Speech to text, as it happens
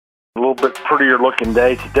A little bit prettier looking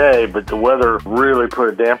day today, but the weather really put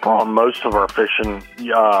a damper on most of our fishing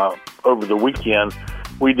over the weekend.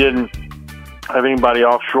 We didn't have anybody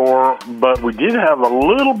offshore, but we did have a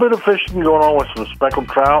little bit of fishing going on with some speckled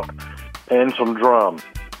trout and some drum.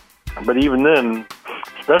 But even then,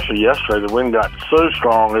 especially yesterday, the wind got so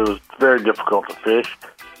strong it was very difficult to fish.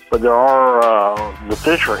 But there are, the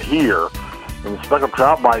fish are here, and the speckled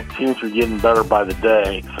trout bite seems to be getting better by the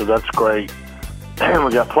day, so that's great. And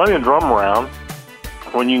we got plenty of drum around.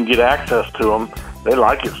 When you can get access to them, they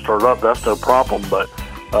like it stirred up, that's no problem. But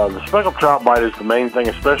the speckled trout bite is the main thing,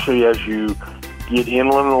 especially as you get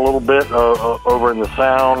inland a little bit over in the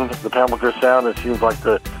Sound, the Pamlico Sound. It seems like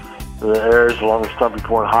the areas along the Stumpy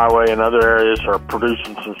Point Highway and other areas are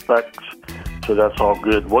producing some specks, so that's all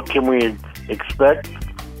good. What can we expect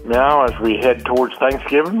now as we head towards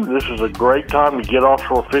Thanksgiving? This is a great time to get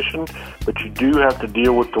offshore fishing, but you do have to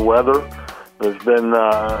deal with the weather. There's been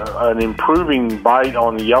an improving bite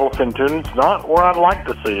on the yellowfin tuna. It's not where I'd like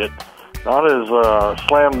to see it. Not as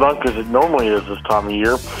slam dunk as it normally is this time of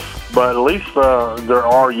year, but at least there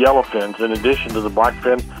are yellowfins in addition to the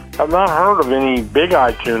blackfin. I've not heard of any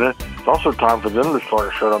big-eye tuna. It's also time for them to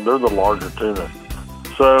start showing up. They're the larger tuna.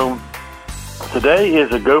 So today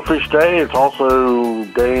is a Go Fish Day. It's also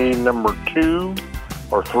day number 2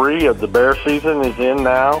 or 3 of the bear season is in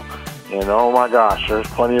now. And oh my gosh, there's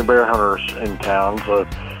plenty of bear hunters in town, so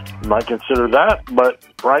you might consider that. But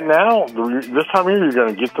right now, this time of year, you're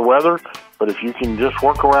going to get the weather. But if you can just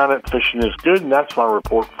work around it, fishing is good, and that's my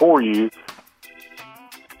report for you.